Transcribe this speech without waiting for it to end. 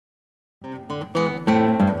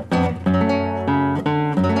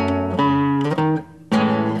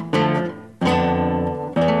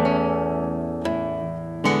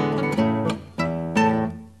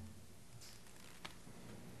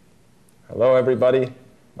Hello, everybody.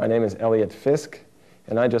 My name is Eliot Fisk,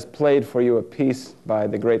 and I just played for you a piece by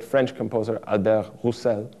the great French composer Albert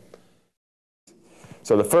Roussel.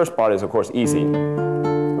 So the first part is, of course, easy.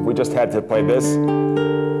 If we just had to play this,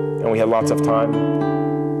 and we had lots of time,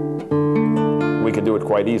 we could do it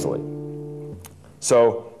quite easily.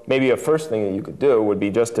 So maybe a first thing that you could do would be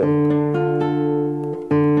just to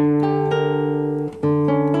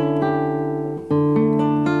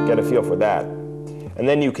get a feel for that. And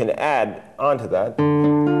then you can add onto that.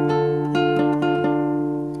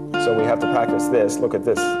 So we have to practice this. Look at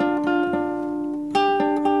this.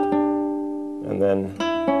 And then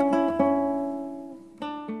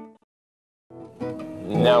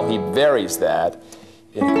now he varies that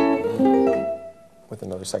with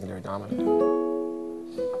another secondary dominant.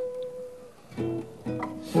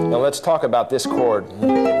 Now let's talk about this chord,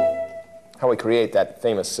 how we create that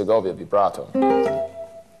famous Segovia vibrato.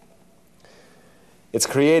 It's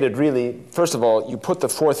created really, first of all, you put the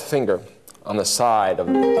fourth finger on the side of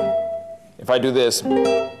it. If I do this,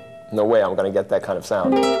 no way I'm going to get that kind of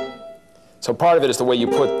sound. So part of it is the way you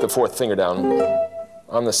put the fourth finger down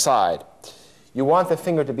on the side. You want the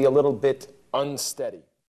finger to be a little bit unsteady.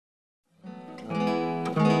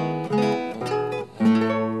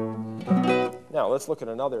 Now let's look at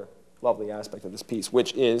another lovely aspect of this piece,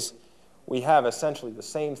 which is we have essentially the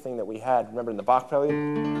same thing that we had, remember, in the Bach prelude?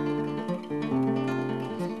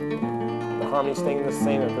 The harmony staying the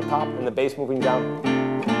same at the top and the bass moving down.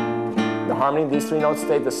 The harmony, these three notes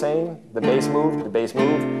stayed the same. The bass moved, the bass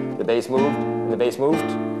moved, the bass moved, and the bass moved.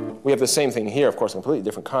 We have the same thing here, of course, in completely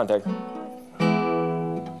different context.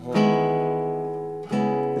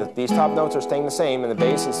 These top notes are staying the same, and the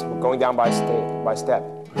bass is going down by step.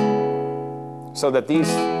 So that these,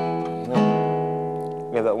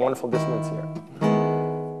 we have that wonderful dissonance here.